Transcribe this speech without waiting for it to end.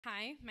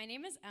Hi, my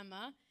name is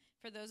Emma.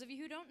 For those of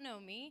you who don't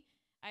know me,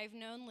 I've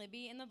known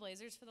Libby and the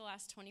Blazers for the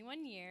last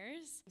 21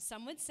 years.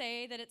 Some would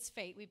say that it's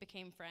fate we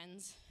became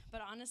friends,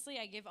 but honestly,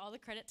 I give all the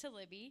credit to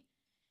Libby.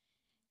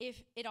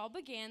 If it all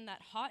began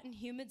that hot and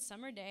humid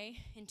summer day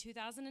in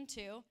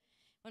 2002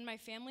 when my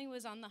family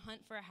was on the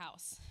hunt for a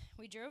house.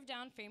 We drove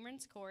down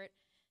Famerns Court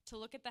to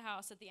look at the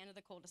house at the end of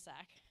the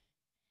cul-de-sac.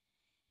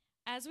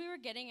 As we were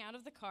getting out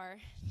of the car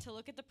to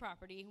look at the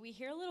property, we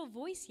hear a little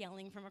voice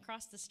yelling from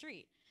across the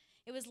street.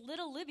 It was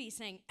little Libby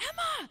saying,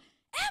 "Emma!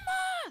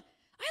 Emma!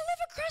 I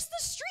live across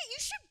the street. You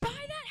should buy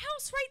that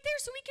house right there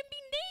so we can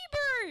be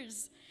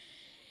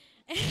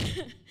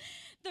neighbors."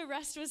 The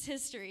rest was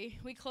history.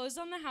 We closed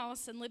on the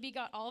house and Libby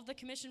got all of the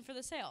commission for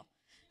the sale.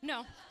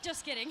 No,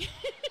 just kidding.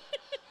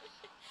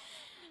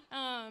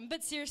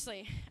 But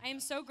seriously, I am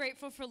so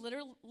grateful for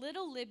little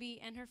Libby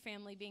and her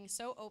family being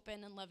so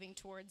open and loving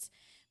towards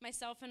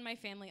myself and my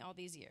family all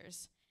these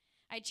years.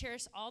 I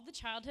cherish all the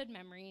childhood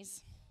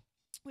memories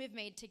we've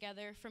made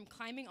together, from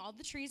climbing all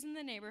the trees in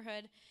the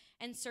neighborhood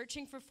and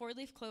searching for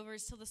four-leaf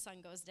clovers till the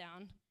sun goes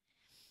down,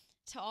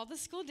 to all the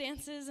school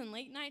dances and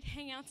late-night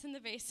hangouts in the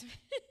basement.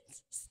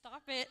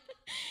 Stop it.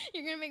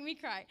 You're going to make me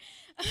cry.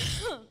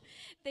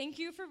 Thank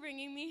you for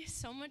bringing me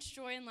so much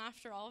joy and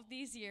laughter all of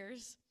these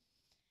years,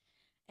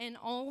 and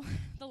all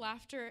the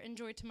laughter and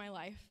joy to my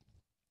life,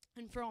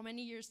 and for all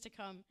many years to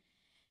come.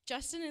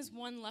 Justin is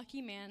one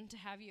lucky man to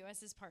have you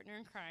as his partner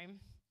in crime.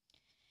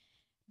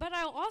 But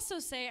I'll also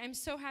say I'm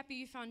so happy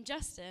you found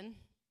Justin.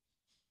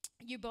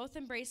 You both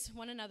embrace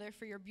one another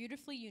for your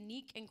beautifully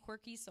unique and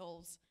quirky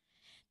souls.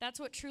 That's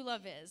what true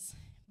love is,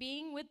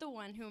 being with the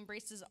one who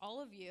embraces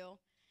all of you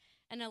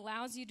and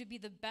allows you to be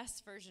the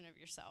best version of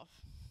yourself.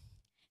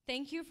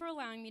 Thank you for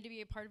allowing me to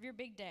be a part of your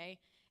big day.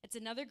 It's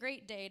another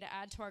great day to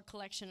add to our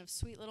collection of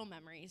sweet little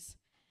memories.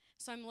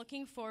 So I'm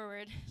looking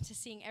forward to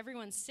seeing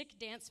everyone's sick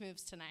dance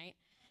moves tonight.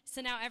 So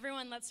now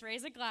everyone, let's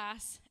raise a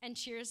glass and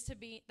cheers to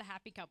be the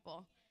happy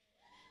couple.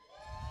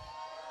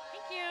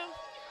 Thank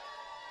you.